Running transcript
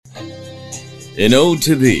An ode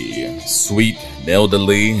to thee, sweet Nelda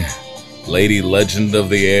Lee, lady legend of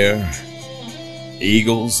the air.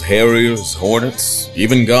 Eagles, harriers, hornets,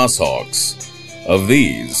 even goshawks, of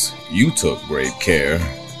these you took great care.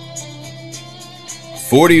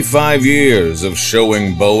 45 years of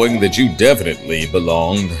showing Boeing that you definitely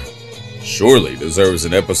belonged. Surely deserves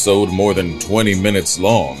an episode more than 20 minutes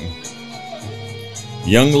long.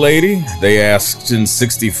 Young lady, they asked in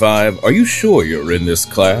 65, are you sure you're in this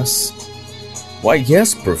class? Why,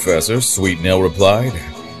 yes, Professor, Sweet Nell replied.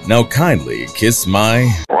 Now kindly kiss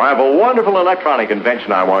my... I have a wonderful electronic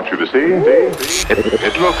invention I want you to see.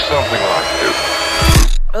 It looks something like this.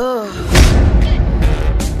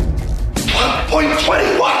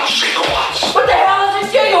 1.21 gigawatts. What the hell is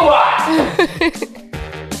a gigawatt?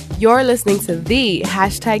 You're listening to the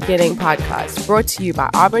 #Getting podcast, brought to you by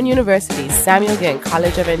Auburn University's Samuel Ginn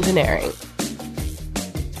College of Engineering.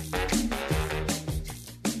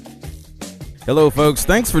 Hello, folks.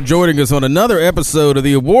 Thanks for joining us on another episode of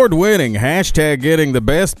the award-winning #Getting the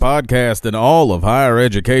Best podcast in all of higher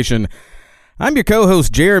education. I'm your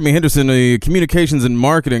co-host, Jeremy Henderson, a communications and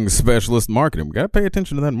marketing specialist. Marketing. We got to pay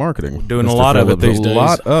attention to that marketing. Doing a lot of it these days. A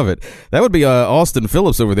lot of it. That would be Austin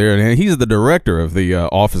Phillips over there, and he's the director of the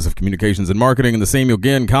Office of Communications and Marketing in the Samuel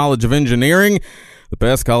Ginn College of Engineering, the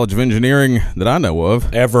best college of engineering that I know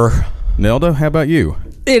of. Ever. Nelda, how about you?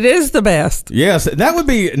 It is the best. Yes, that would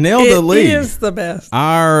be Nelda Lee. It is the best.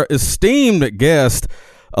 Our esteemed guest,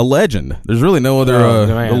 a legend. There's really no other,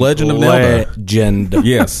 the legend of Nelda. Legend.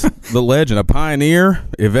 Yes, the legend, a pioneer,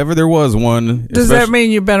 if ever there was one. Does that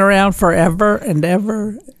mean you've been around forever and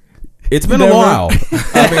ever? It's been a while.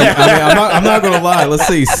 I'm not going to lie. Let's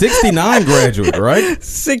see, 69 graduate, right?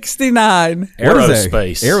 69.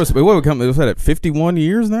 Aerospace. Aerospace. What would come? Was that at 51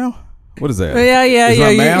 years now? What is that? Yeah.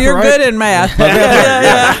 You're right? good in math.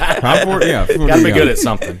 Yeah. Got to be good at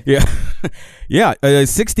something. Yeah. Yeah,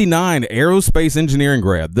 69 aerospace engineering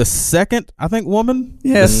grad. The second, I think, woman?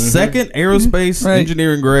 Yes. The second aerospace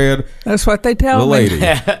engineering grad. That's what they tell me. The lady.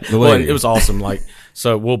 Well, it was awesome.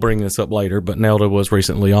 So we'll bring this up later, but Nelda was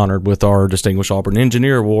recently honored with our Distinguished Auburn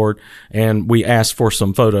Engineer Award, and we asked for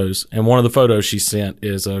some photos, and one of the photos she sent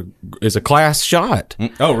is a class shot.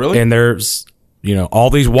 Oh, really? And there's, all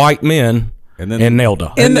these white men and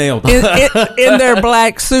Nelda. in their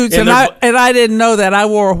black suits, I didn't know that. I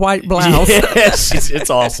wore a white blouse. Yes, it's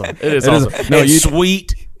awesome. It is awesome.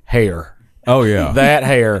 Sweet hair. Oh, yeah. That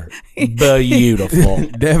hair, beautiful.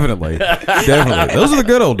 Definitely. Those are the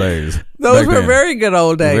good old days. Those were very good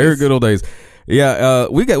old days. Very good old days. Yeah,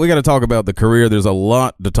 we got to talk about the career. There's a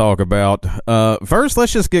lot to talk about. First,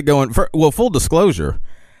 let's just get going. Full disclosure,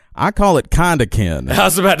 I call it kinda kin. I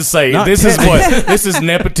was about to say, this is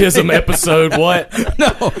nepotism episode. What?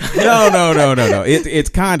 No. It's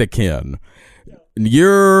kinda kin.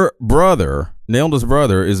 Your brother, Nelda's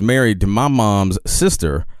brother, is married to my mom's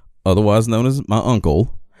sister, otherwise known as my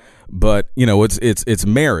uncle. But it's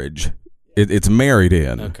marriage. It's married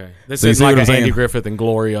in. Okay. This is like an Andy Griffith and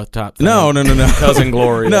Gloria type thing. No. Cousin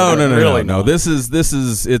Gloria. No. Really No. This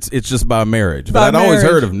is it's just by marriage. But I'd always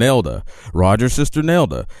heard of Nelda, Roger's sister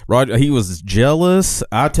Nelda. Roger, he was jealous.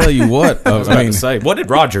 I tell you what. I was about to say, what did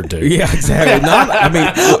Roger do? Yeah, exactly. How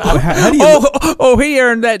do you? He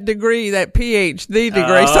earned that degree, that PhD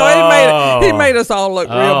degree. So he made us all look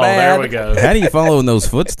real bad. There we go. How do you follow in those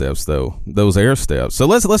footsteps, though? Those air steps. So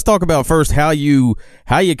let's talk about first how you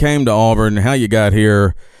came to Auburn. How you got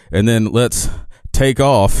here, and then let's take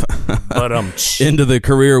off into the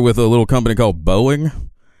career with a little company called Boeing.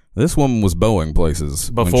 This woman was Boeing places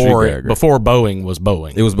before Boeing was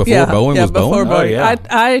Boeing. It was before Boeing was before Boeing. Oh, yeah.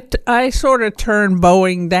 I sort of turned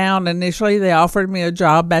Boeing down initially. They offered me a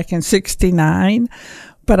job back in '69,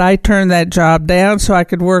 but I turned that job down so I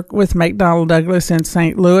could work with McDonnell Douglas in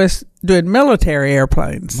St. Louis doing military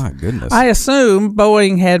airplanes. My goodness! I assume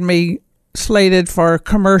Boeing had me slated for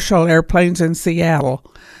commercial airplanes in Seattle.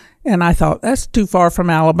 And I thought, that's too far from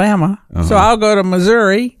Alabama. Uh-huh. So I'll go to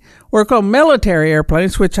Missouri, work on military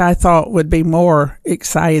airplanes, which I thought would be more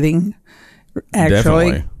exciting,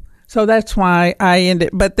 actually. Definitely. So that's why I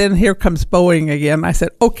ended. But then here comes Boeing again. I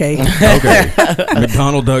said, okay.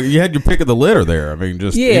 McDonnell Douglas. You had your pick of the litter there. I mean,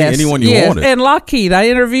 just anyone you wanted. And Lockheed. I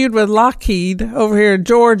interviewed with Lockheed over here in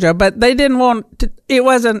Georgia, but they didn't want to. It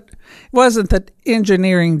wasn't the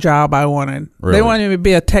engineering job I wanted. Really? They wanted me to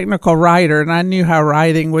be a technical writer, and I knew how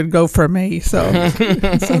writing would go for me. So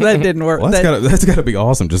that didn't work. Well, that's got to be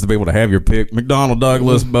awesome just to be able to have your pick. McDonnell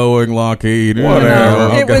Douglas, Boeing, Lockheed,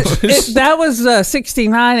 whatever. That was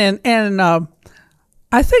 69, and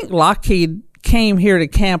I think Lockheed came here to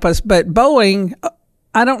campus, but Boeing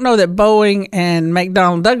I don't know that Boeing and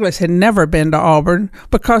McDonnell Douglas had never been to Auburn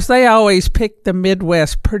because they always picked the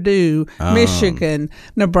Midwest, Purdue, Michigan,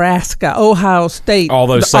 Nebraska, Ohio State. All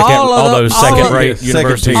those second-rate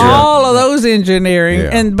universities. All of those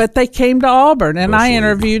engineering, but they came to Auburn, and I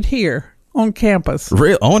interviewed here on campus.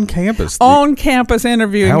 Real on campus. On campus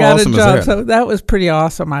interview and got a job. So that was pretty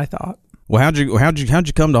awesome, I thought. Well, how'd you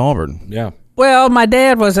come to Auburn? Yeah. Well, my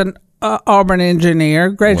dad was an Auburn engineer,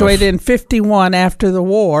 graduated in 51 after the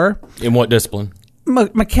war. In what discipline?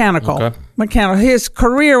 Mechanical. Okay. Mechanical. His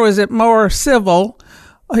career was at more civil.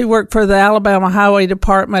 He worked for the Alabama Highway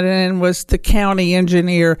Department and was the county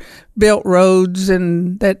engineer, built roads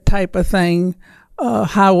and that type of thing,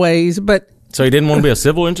 highways. But so he didn't want to be a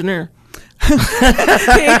civil engineer? he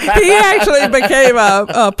actually became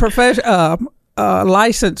a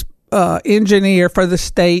licensed engineer for the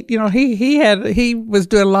state. You know, he was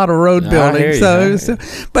doing a lot of road building.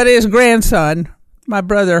 But his grandson, my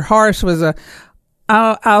brother Horace, was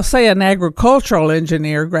I'll say an agricultural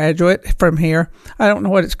engineer graduate from here. I don't know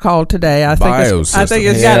what it's called today. I think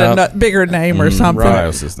it's got a bigger name or something.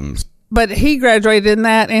 Biosystems. But he graduated in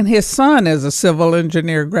that, and his son is a civil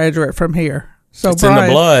engineer graduate from here. So it's in the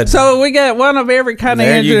blood. So we got one of every kind of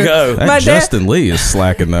engineer. There you go. That Justin Lee is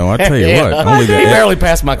slacking, though. I tell you what. He barely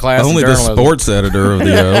passed my class. Only the sports editor of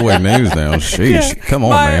the OA News now. Sheesh. Come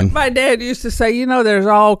on, man. My dad used to say, there's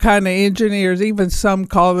all kind of engineers. Even some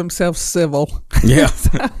call themselves civil. Yeah.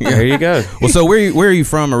 There you go. Well, so where are you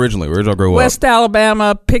from originally? Where did y'all grow up? West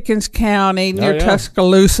Alabama, Pickens County, near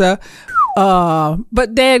Tuscaloosa.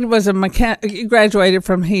 But Dad was he graduated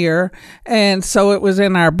from here, and so it was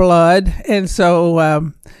in our blood. And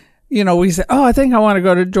so, we said, I think I want to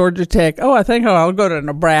go to Georgia Tech. Oh, I think I'll go to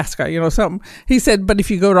Nebraska, something. He said, but if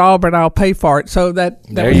you go to Auburn, I'll pay for it. So that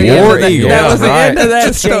was the end of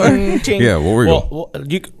that story. Yeah, what were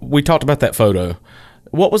you? We talked about that photo.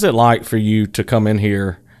 What was it like for you to come in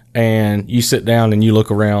here and you sit down and you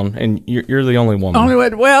look around and you're the only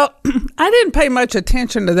woman? Well, I didn't pay much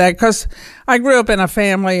attention to that because I grew up in a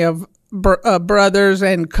family of brothers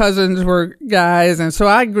and cousins were guys, and so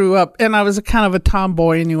I grew up, and I was kind of a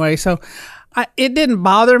tomboy anyway, so it didn't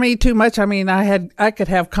bother me too much. I mean, I could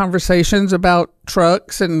have conversations about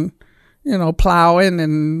trucks and plowing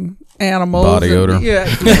and animals. Body odor. Yeah.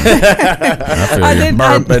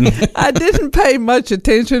 I didn't pay much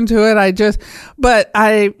attention to it. But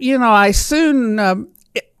I soon,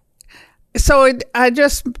 I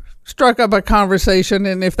just struck up a conversation,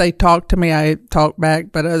 and if they talked to me, I talked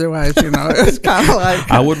back, but otherwise, it was kind of like.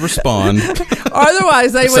 I would respond.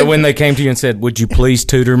 Otherwise, they would. So when they came to you and said, would you please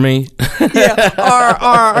tutor me? Yeah. Or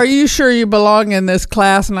are you sure you belong in this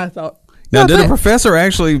class? And I thought. Now, did a professor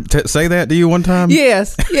actually say that to you one time?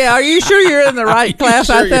 Yes. Yeah. Are you sure you're in the right class?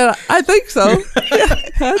 I think so. Yeah,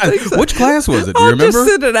 I think so. Which class was it? Do you remember? I'll just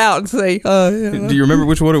sit it out and see. Do you remember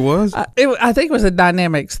which one it was? I think it was a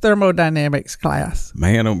thermodynamics class.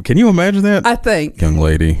 Man, can you imagine that? I think. Young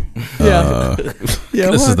lady. Yeah.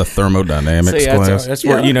 This is the thermodynamics class. That's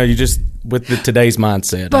where, you just, with today's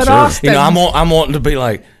mindset. But Austin, I'm wanting to be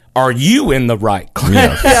like, are you in the right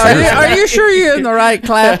class? Yeah, are you sure you're in the right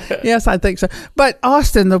class? Yes, I think so. But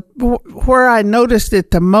Austin, where I noticed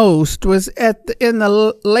it the most was in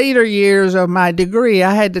the later years of my degree.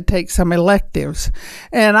 I had to take some electives,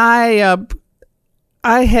 and I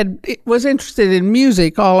was interested in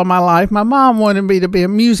music all of my life. My mom wanted me to be a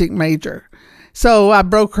music major. So I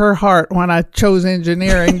broke her heart when I chose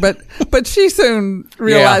engineering, but she soon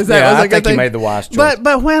realized that was a good thing. You made the wise choice.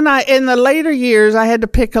 But when in the later years, I had to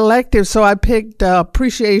pick electives, so I picked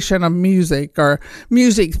appreciation of music or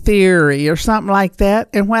music theory or something like that.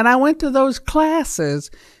 And when I went to those classes,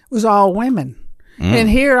 it was all women. And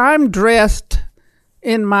here I'm dressed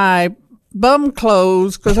in my bum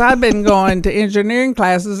clothes because I've been going to engineering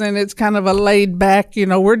classes, and it's kind of a laid back,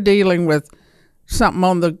 we're dealing with something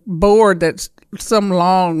on the board that's some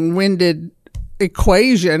long-winded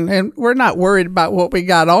equation, and we're not worried about what we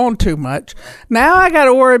got on too much. Now I got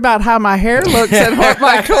to worry about how my hair looks and what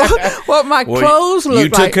my clothes look like. You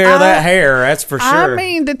took care of that hair, that's for sure. I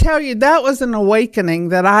mean, to tell you, that was an awakening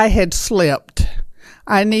that I had slipped.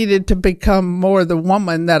 I needed to become more the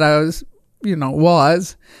woman that I was,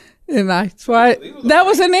 and that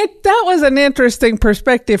was an interesting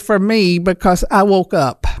perspective for me because I woke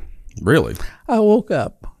up. Really? I woke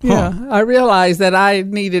up. Yeah. I realized that I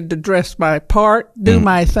needed to dress my part, do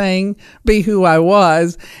my thing, be who I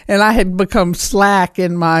was, and I had become slack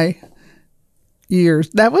in my years.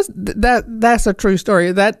 That's a true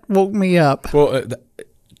story. That woke me up. Well,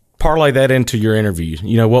 parlay that into your interview.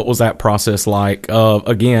 What was that process like?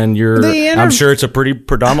 Again, I'm sure it's a pretty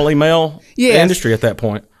predominantly male industry at that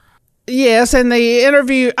point. Yes, and the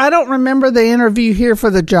interview, I don't remember the interview here for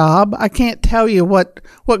the job. I can't tell you what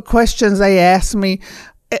questions they asked me.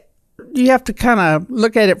 You have to kind of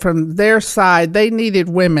look at it from their side. They needed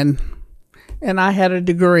women, and I had a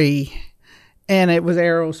degree, and it was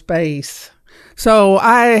aerospace. So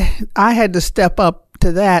I had to step up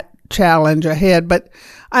to that challenge ahead. But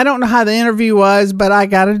I don't know how the interview was, but I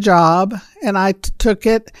got a job, and I took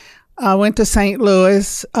it. I went to St.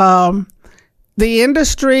 Louis. The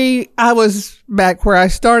industry, I was back where I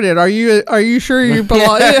started. Are you sure you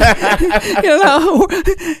belong?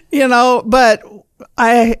 But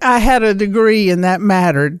I had a degree, and that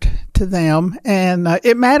mattered to them, and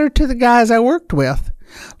it mattered to the guys I worked with.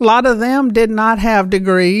 A lot of them did not have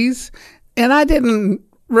degrees, and I didn't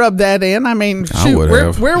rub that in. I mean, shoot,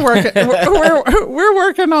 we're working we're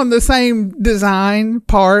working on the same design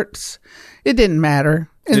parts. It didn't matter.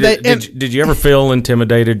 Did you ever feel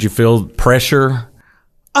intimidated? Did you feel pressure?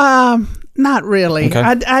 Not really. Okay.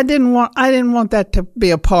 I didn't want that to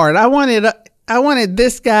be a part. I wanted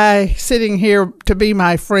this guy sitting here to be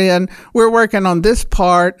my friend. We're working on this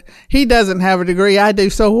part. He doesn't have a degree. I do.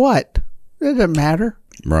 So what? It doesn't matter.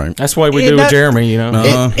 Right. That's why we do with Jeremy. You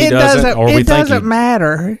know, he doesn't. It doesn't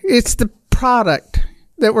matter. It's the product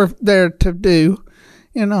that we're there to do.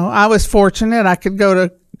 You know, I was fortunate. I could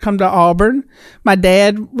come to Auburn. My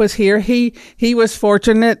dad was here. He was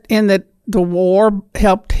fortunate in that the war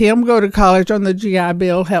helped him go to college on the GI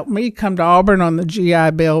Bill, helped me come to Auburn on the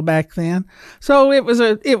GI Bill back then. So it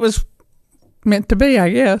was meant to be, I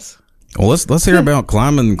guess. Well, let's hear about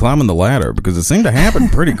climbing the ladder, because it seemed to happen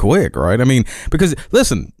pretty quick, right? I mean, because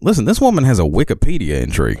listen, this woman has a Wikipedia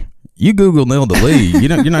entry. You Google Nilda Lee, you're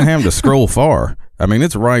not having to scroll far. I mean,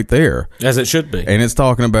 it's right there, as it should be, and it's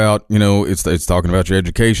talking about it's talking about your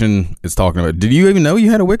education. It's talking about. Did you even know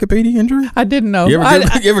you had a Wikipedia entry? I didn't know. You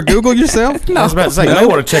ever Google yourself? No. I was about to say, you may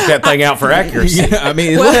want to check that thing out for accuracy. Yeah, I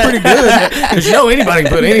mean, it looks pretty good, because anybody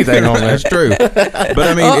can put anything on there. That's true. But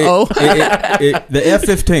I mean, the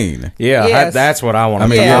F-15. Yeah, yes. That's what I want to. I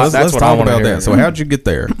mean, that's let's what talk I want about to hear. that. So, how'd you get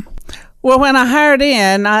there? Well, when I hired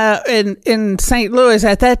in St. Louis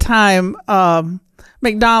at that time,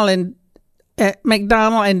 McDonnell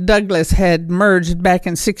and Douglas had merged back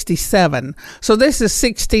in 1967. So this is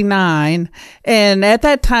 1969. And at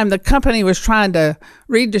that time, the company was trying to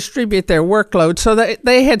redistribute their workload. So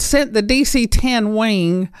they had sent the DC-10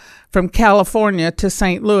 wing from California to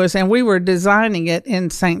St. Louis, and we were designing it in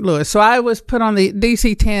St. Louis. So I was put on the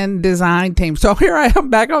DC-10 design team. So here I am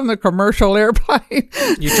back on the commercial airplane.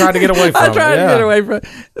 You tried to get away from it. I tried to get away from it.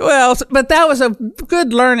 Well, but that was a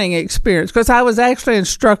good learning experience, because I was actually in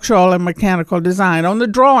structural and mechanical design on the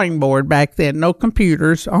drawing board back then. No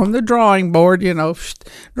computers, on the drawing board,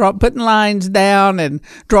 putting lines down and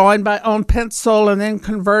drawing on pencil and then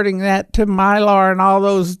converting that to Mylar and all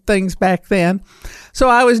those things back then. So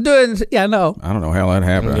I was doing, I know. I don't know how that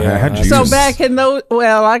happened. Yeah. So back in those,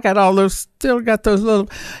 I got all those, still got those little,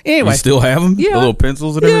 anyway. You still have them? Yeah. The little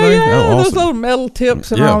pencils and everything? Yeah, oh, awesome. Those little metal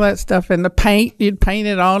tips and all that stuff. And the paint, you'd paint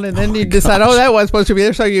it on, and then you'd decide, that wasn't supposed to be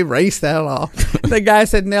there, so you erase that off. The guy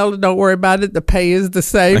said, Nelda, don't worry about it. The pay is the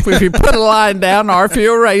same. If you put a line down, or if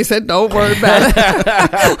you erase it, don't worry about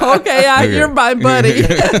it. Okay, you're my buddy.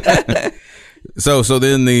 So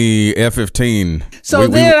then the F-15. So we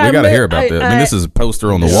got to hear about that. I mean, this is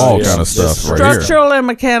poster on the wall kind of stuff right here. Structural and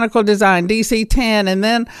mechanical design, DC-10, and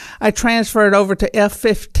then I transferred over to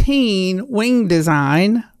F-15 wing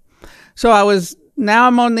design. So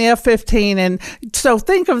I'm on the F-15, and so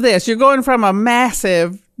think of this: you're going from a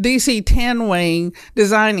massive DC-10 wing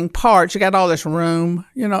designing parts. You got all this room,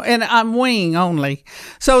 and I'm wing only.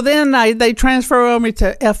 So then they transfer me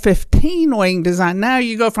to F-15 wing design. Now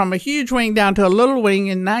you go from a huge wing down to a little wing,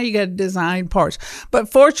 and now you got to design parts.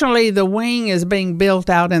 But fortunately, the wing is being built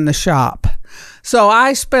out in the shop. So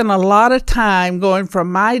I spent a lot of time going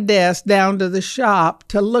from my desk down to the shop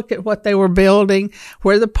to look at what they were building,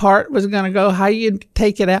 where the part was going to go, how you'd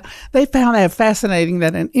take it out. They found that fascinating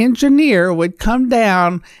that an engineer would come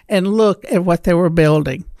down and look at what they were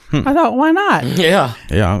building. I thought, why not? Yeah.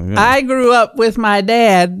 I grew up with my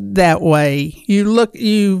dad that way.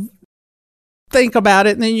 You think about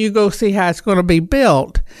it, and then you go see how it's going to be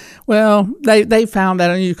built. Well, they found that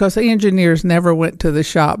on you, because the engineers never went to the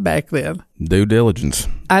shop back then. Due diligence.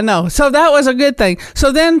 I know. So that was a good thing.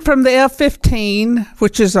 So then from the F-15,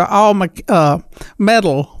 which is an all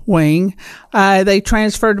metal wing, they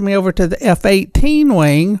transferred me over to the F-18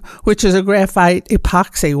 wing, which is a graphite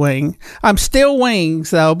epoxy wing. I'm still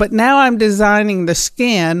wings, though, but now I'm designing the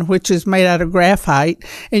skin, which is made out of graphite,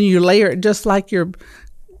 and you layer it just like your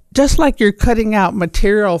just like you're cutting out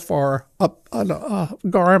material for a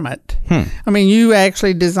garment. I mean, you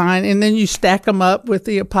actually design, and then you stack them up with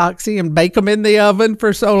the epoxy and bake them in the oven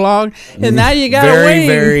for so long, and now you got a wing.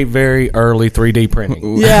 Very, very early 3D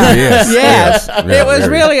printing. Yeah, Yes. it was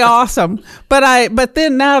really awesome. But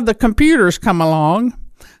then now the computers come along.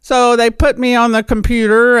 So they put me on the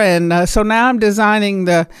computer, and so now I'm designing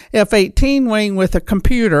the F-18 wing with a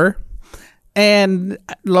computer. And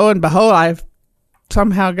lo and behold, I've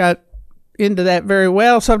somehow got into that very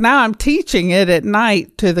well. So now I'm teaching it at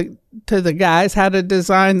night to the guys how to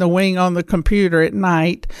design the wing on the computer at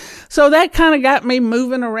night. So that kind of got me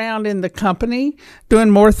moving around in the company, doing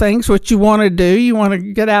more things, what you want to do. You want to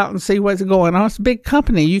get out and see what's going on. It's a big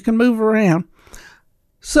company. You can move around.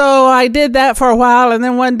 So I did that for a while, and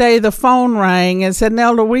then one day the phone rang and said,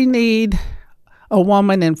 Nelda, we need a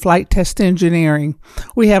woman in flight test engineering.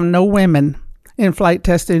 We have no women in flight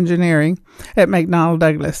test engineering at McDonnell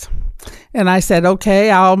Douglas. And I said,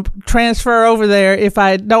 okay, I'll transfer over there. If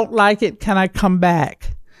I don't like it, can I come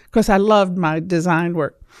back? Because I loved my design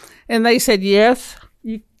work. And they said, yes,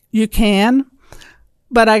 you can.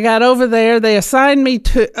 But I got over there. They assigned me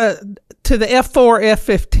to the F-4,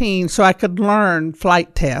 F-15 so I could learn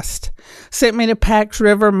flight test. Sent me to Pax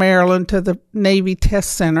River, Maryland to the Navy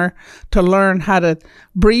Test Center to learn how to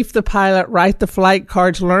brief the pilot, write the flight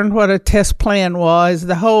cards, learn what a test plan was,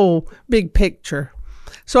 the whole big picture.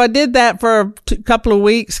 So I did that for a couple of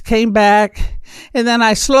weeks, came back, and then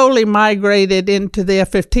I slowly migrated into the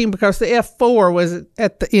F-15 because the F-4 was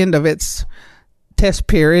at the end of its test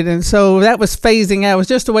period, and so that was phasing out. It was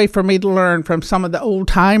just a way for me to learn from some of the old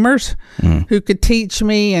timers who could teach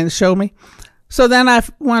me and show me. So then I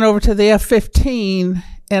went over to the F-15,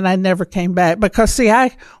 and I never came back because, see,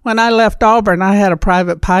 when I left Auburn, I had a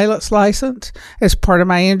private pilot's license as part of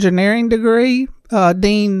my engineering degree.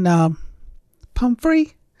 Dean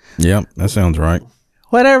Pumphrey. Yep, that sounds right.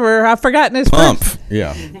 Whatever, I've forgotten his Pumph.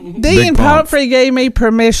 Yeah. Dean Pumphrey gave me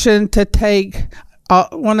permission to take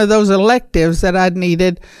one of those electives that I'd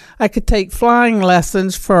needed. I could take flying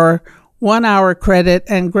lessons for 1 hour credit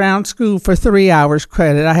and ground school for 3 hours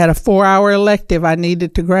credit. I had a 4-hour elective I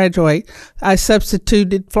needed to graduate. I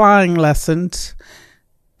substituted flying lessons.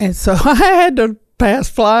 And so I had to pass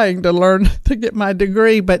flying to learn to get my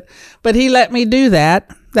degree, but he let me do that.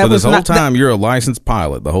 So this whole time you're a licensed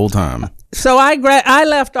pilot the whole time. So I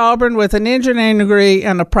left Auburn with an engineering degree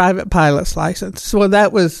and a private pilot's license. So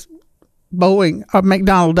that was Boeing or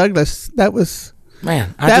McDonnell Douglas. That was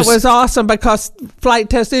was awesome because flight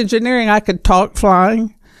test engineering, I could talk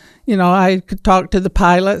flying. You know, I could talk to the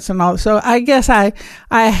pilots and all. So I guess I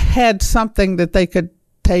had something that they could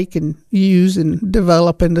take and use and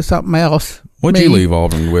develop into something else. What'd you leave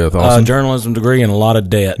Auburn with, Austin? Journalism degree and a lot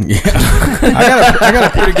of debt. Yeah. I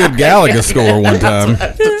got a pretty good Gallagher score one time.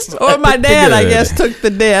 Well, my dad, I guess, took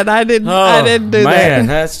the debt. I didn't do that. Man,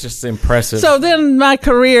 that's just impressive. So then my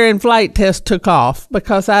career in flight test took off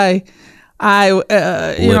because I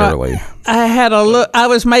literally. I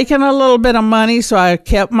was making a little bit of money, so I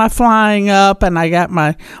kept my flying up, and I got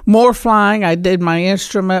more flying. I did my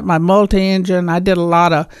instrument, my multi-engine. I did a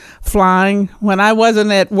lot of flying. When I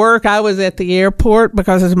wasn't at work, I was at the airport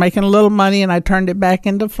because I was making a little money, and I turned it back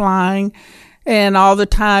into flying. And all the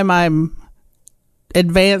time I'm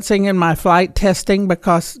advancing in my flight testing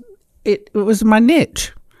because it was my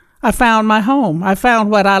niche. I found my home. I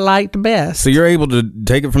found what I liked best. So you're able to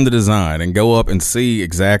take it from the design and go up and see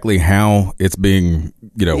exactly how it's being,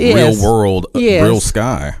 real world, real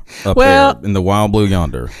sky up there in the wild blue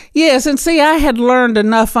yonder. Yes, and see, I had learned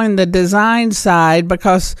enough on the design side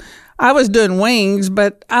because I was doing wings,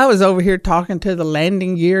 but I was over here talking to the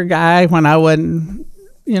landing gear guy when I wasn't,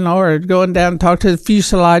 or going down and talk to the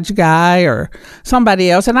fuselage guy or somebody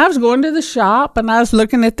else. And I was going to the shop and I was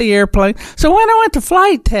looking at the airplane. So when I went to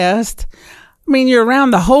flight test, you're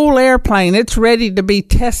around the whole airplane. It's ready to be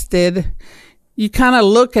tested. You kind of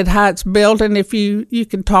look at how it's built, and if you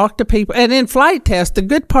can talk to people. And in flight test, the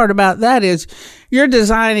good part about that is you're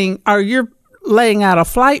designing or you're laying out a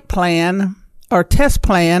flight plan or test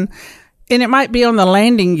plan, and it might be on the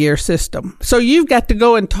landing gear system. So you've got to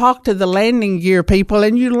go and talk to the landing gear people,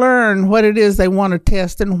 and you learn what it is they want to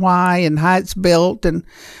test and why and how it's built. And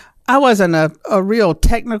I wasn't a real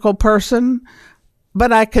technical person,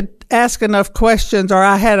 but I could ask enough questions, or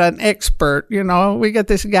I had an expert. We got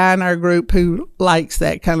this guy in our group who likes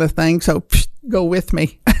that kind of thing, so go with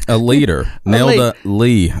me. A leader. Nelda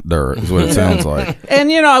Leader is what it sounds like. And,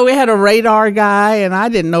 we had a radar guy, and I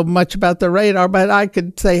didn't know much about the radar, but I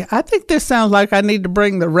could say, I think this sounds like I need to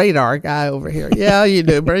bring the radar guy over here. Yeah, you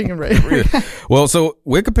do. Bring him radar guy. Well, so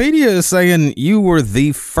Wikipedia is saying you were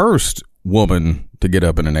the first woman to get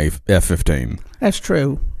up in an F-15. That's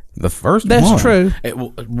true. The first That's one. true.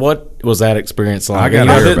 What was that experience like? I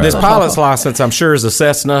gotta hear about this it. pilot's license, I'm sure, is a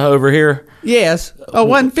Cessna over here. Yes, a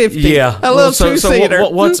 150. Yeah, a little two-seater.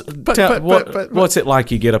 What's it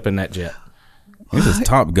like? You get up in that jet? This is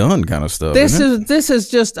Top Gun kind of stuff. This isn't it? this is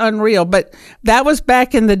just unreal. But that was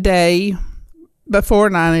back in the day before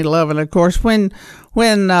 9/11, of course, when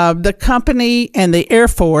the company and the Air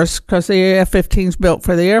Force, because the F-15 is built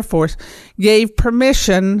for the Air Force, gave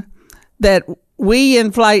permission that we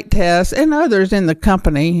in flight tests and others in the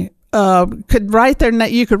company could write their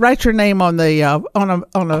name. You could write your name on the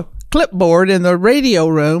on a clipboard in the radio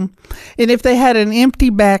room, and if they had an empty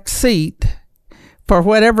back seat for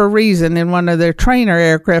whatever reason in one of their trainer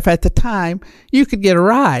aircraft at the time, you could get a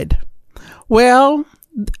ride. Well,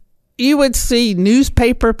 you would see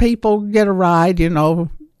newspaper people get a ride, you know,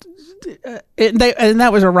 and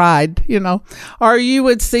that was a ride, you know, or you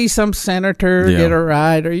would see some senator get a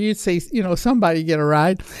ride, or you'd see, you know, somebody get a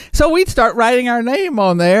ride. So we'd start writing our name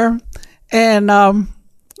on there, and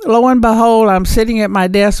lo and behold, I'm sitting at my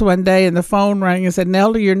desk one day, and the phone rang and said,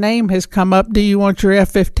 "Nelda, your name has come up. Do you want your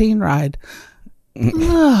F-15 ride?"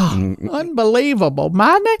 Oh, unbelievable.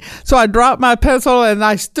 My name. So I dropped my pencil and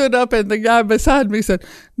I stood up, and the guy beside me said,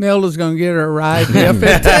 "Nelda's going to get her a ride in the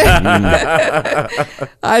F-15."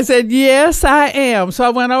 I said, "Yes, I am." So I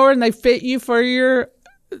went over, and they fit you for your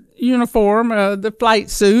uniform, the flight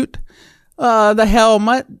suit, the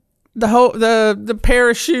helmet, the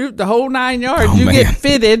parachute, the whole 9 yards. You get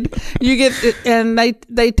fitted. You get, and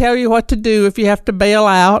they tell you what to do if you have to bail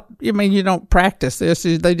out. I mean, you don't practice this.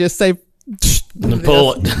 They just say,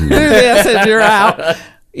 pull it. Do this and you're out.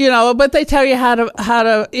 You know, but they tell you how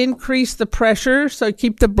to increase the pressure, so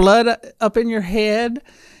keep the blood up in your head,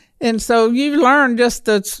 and so you learn just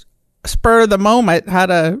the spur of the moment how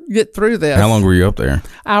to get through this. How long were you up there?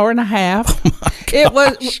 Hour and a half. Oh my gosh. It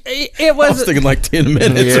was. I was thinking like 10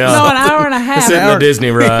 minutes. Yeah. No, an hour and a half. Sitting in the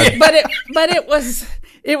Disney ride. But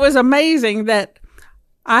it was amazing that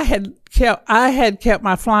I had kept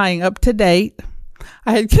my flying up to date.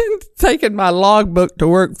 I had taken my logbook to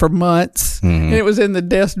work for months, and it was in the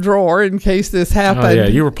desk drawer in case this happened. Oh, yeah,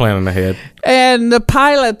 you were planning ahead. And the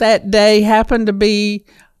pilot that day happened to be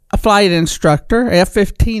a flight instructor,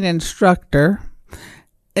 F-15 instructor,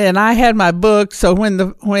 and I had my book. So when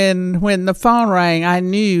the phone rang, I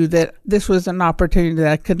knew that this was an opportunity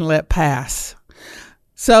that I couldn't let pass.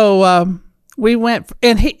 So we went,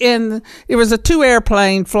 and it was a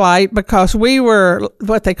 2-airplane flight, because we were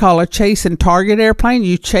what they call a chase and target airplane.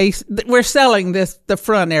 We're selling the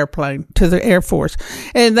front airplane to the Air Force,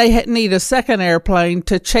 and they need a second airplane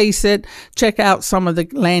to chase it, check out some of the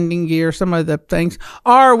landing gear, some of the things,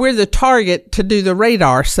 or we're the target to do the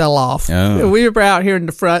radar sell off. Oh. We were out here in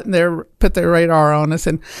the front, and they put their radar on us,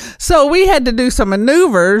 and so we had to do some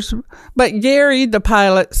maneuvers. But Gary, the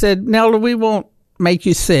pilot, said, "Nelda, we won't make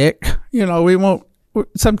you sick. You know, we won't."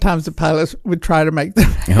 Sometimes the pilots would try to make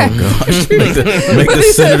them. Oh gosh, make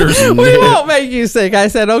the senators. Said, "We won't make you sick." I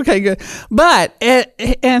said, "Okay, good." But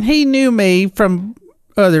and he knew me from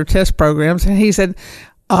other test programs, and he said,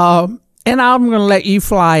 "And I'm going to let you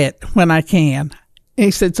fly it when I can." And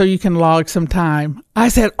he said, "So you can log some time." I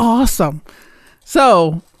said, "Awesome."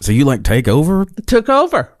 So you like take over? Took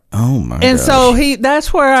over. Oh my! And gosh. so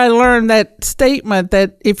that's where I learned that statement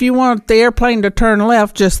that if you want the airplane to turn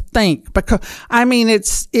left, just think, because I mean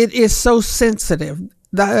it is so sensitive.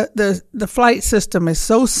 The flight system is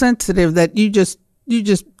so sensitive that you just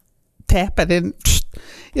tap it and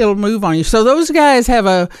it'll move on you. So those guys have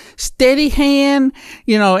a steady hand,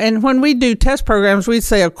 you know. And when we do test programs, we'd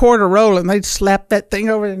say a quarter roll, and they'd slap that thing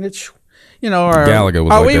over, and it's, you know, or Gallagher was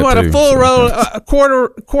like we that want too, a full so. roll, a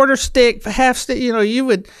quarter stick, half stick. You know, you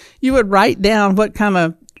would write down what kind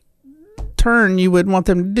of turn you would want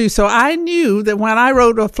them to do. So I knew that when I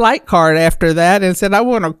wrote a flight card after that and said I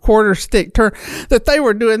want a quarter stick turn, that they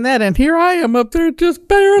were doing that, and here I am up there just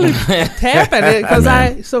barely tapping it,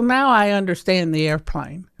 because so now I understand the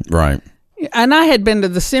airplane. Right. And I had been to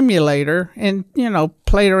the simulator and, you know,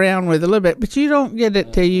 played around with it a little bit, but you don't get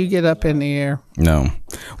it till you get up in the air. No.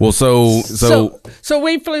 Well, so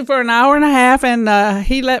we flew for an hour and a half, and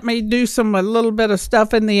he let me do a little bit of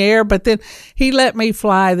stuff in the air, but then he let me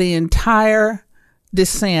fly the entire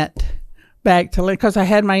descent back to, because I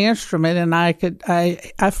had my instrument, and I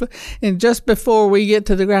flew, and just before we get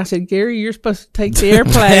to the ground, I said, "Gary, you're supposed to take the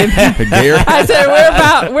airplane." Gary? I said,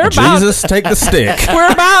 Jesus, take the stick.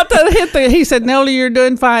 We're about to hit he said, Nellie, you're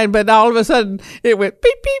doing fine. But all of a sudden, it went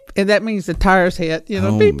beep, beep. And that means the tires hit,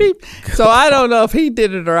 beep, beep. God. So I don't know if he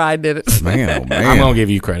did it or I did it. Man, oh, man. I'm going to give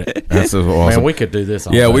you credit. That's so awesome. Man, we could do this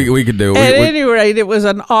all Yeah, day. we could do it. At any rate, it was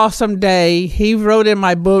an awesome day. He wrote in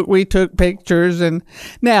my book. We took pictures. And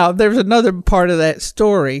now there's another part of that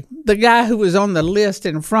story. The guy who was on the list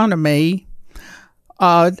in front of me,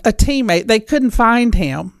 a teammate, they couldn't find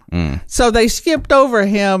him. So they skipped over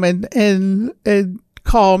him and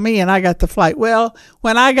called me, and I got the flight. Well,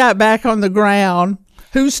 when I got back on the ground,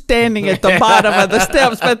 who's standing at the bottom of the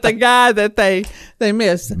steps but the guy that they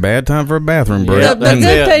missed? Bad time for a bathroom break. The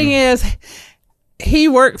good thing is, he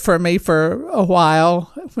worked for me for a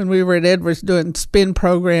while when we were at Edwards doing spin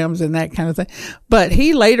programs and that kind of thing. But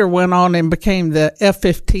he later went on and became the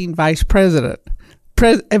F-15 vice president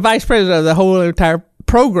of the whole entire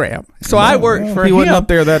program. So I worked for him. He wasn't up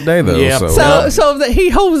there that day, though. Yeah. So that he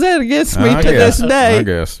holds that against me to this day. I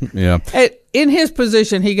guess, yeah. In his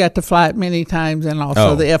position, he got to fly it many times, and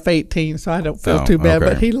also the F-18, so I don't feel too bad,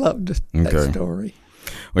 but he loved that story.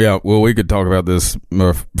 Well, yeah. Well, we could talk about this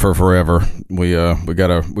for forever. We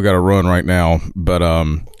gotta run right now, but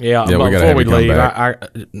before we leave, I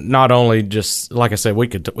not only just like I said, we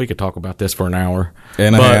could talk about this for an hour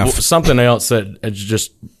and a half. Something else that is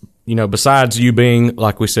just besides you being,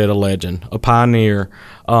 like we said, a legend, a pioneer,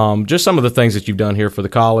 just some of the things that you've done here for the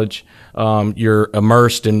college. You're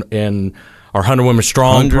immersed in our 100 Women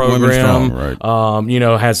Strong program,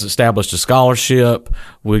 right. Has established a scholarship.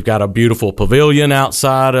 We've got a beautiful pavilion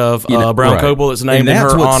outside of Brown Coble that's named in her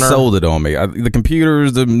honor. That's what sold it on me. The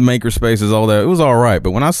computers, the maker spaces, all that, it was all right.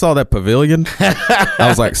 But when I saw that pavilion, I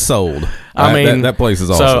was like, sold. I mean, that place is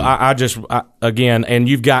awesome. So again, and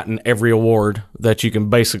you've gotten every award that you can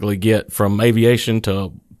basically get, from aviation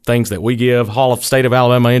to things that we give, State of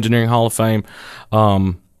Alabama Engineering Hall of Fame.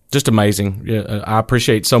 Just amazing. I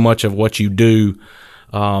appreciate so much of what you do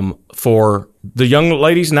for the young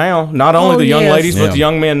ladies now. Not only the young ladies, but the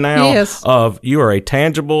young men now. Yes. You are a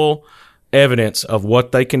tangible evidence of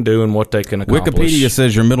what they can do and what they can accomplish. Wikipedia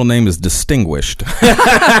says your middle name is Distinguished. Is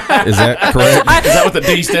that correct? Is that what the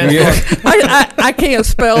D stands for? I can't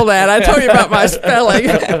spell that. I told you about my spelling.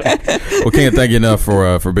 Well, can't thank you enough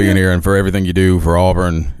for being here and for everything you do for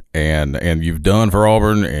Auburn. And you've done for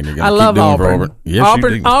Auburn, and you're going to keep doing for Auburn.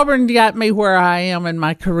 Yes, Auburn got me where I am in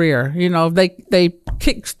my career. They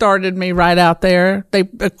kick-started me right out there. They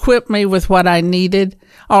equipped me with what I needed.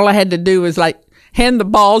 All I had to do was hand the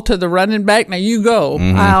ball to the running back. Now you go.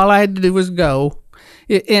 All I had to do was go.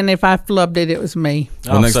 And if I flubbed it, it was me.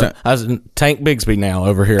 Well, next time, I was Tank Bigsby now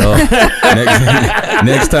over here.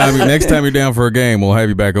 next time you're down for a game, we'll have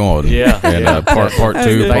you back on. Yeah. And part 2, part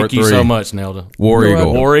 3. Thank you so much, Nelda. War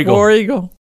Eagle. War Eagle. War Eagle.